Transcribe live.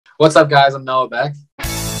What's up, guys? I'm Noah Beck.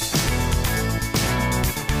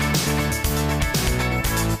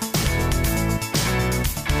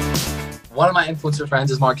 One of my influencer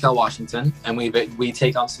friends is Markel Washington, and we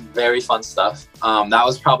take on some very fun stuff. That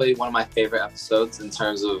was probably one of my favorite episodes in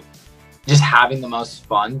terms of just having the most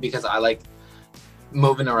fun, because I like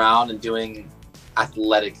moving around and doing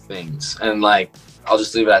athletic things, and like I'll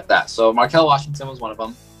just leave it at that. So Markel Washington was one of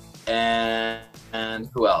them, and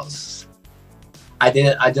who else? I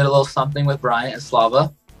did a little something with Bryant and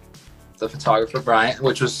Slava, the photographer Bryant,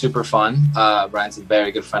 which was super fun. Bryant's a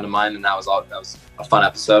very good friend of mine, and that was a fun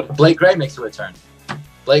episode. Blake Gray makes a return.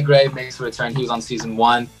 He was on season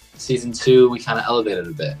 1. Season 2, we kind of elevated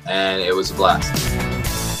a bit, and it was a blast.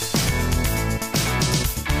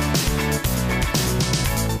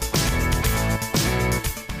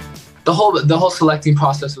 The whole selecting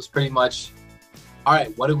process was pretty much, all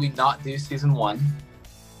right, what did we not do season 1?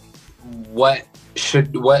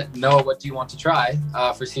 Noah, what do you want to try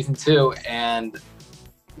for season 2? And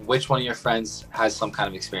which one of your friends has some kind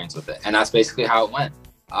of experience with it? And that's basically how it went.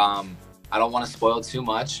 I don't want to spoil too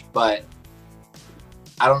much, but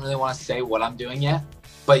I don't really want to say what I'm doing yet.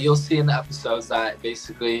 But you'll see in the episodes that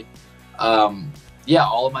basically, yeah,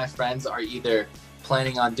 all of my friends are either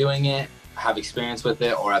planning on doing it, have experience with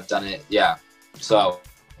it, or have done it. Yeah. So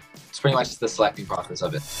it's pretty much the selecting process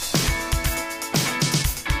of it.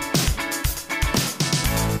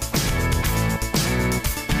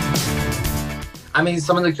 I mean,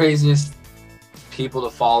 some of the craziest people to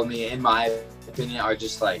follow me, in my opinion, are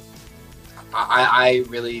just like, I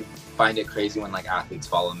really find it crazy when like athletes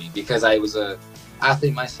follow me, because I was a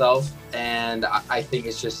athlete myself, and I think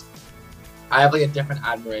it's just, I have like a different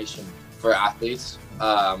admiration for athletes.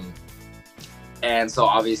 And so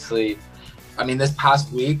obviously, I mean, this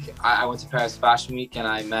past week, I went to Paris Fashion Week, and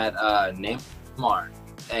I met Neymar,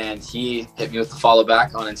 and he hit me with the follow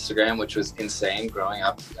back on Instagram, which was insane growing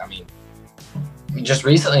up. I mean, just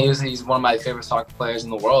recently, he's one of my favorite soccer players in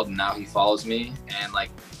the world, and now he follows me, and like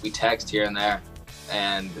we text here and there,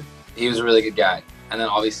 and he was a really good guy. And then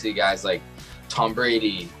obviously guys like Tom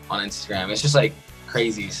Brady on Instagram. It's just like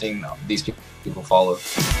crazy seeing these people follow.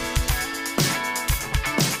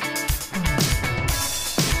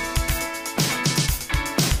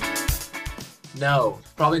 No,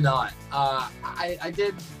 probably not. I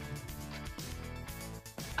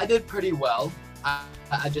did pretty well.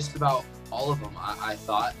 I just about all of them, I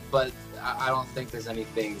thought, but I don't think there's any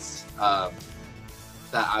things that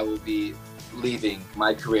I will be leaving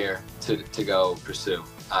my career to go pursue.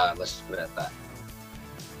 Let's just put it at that.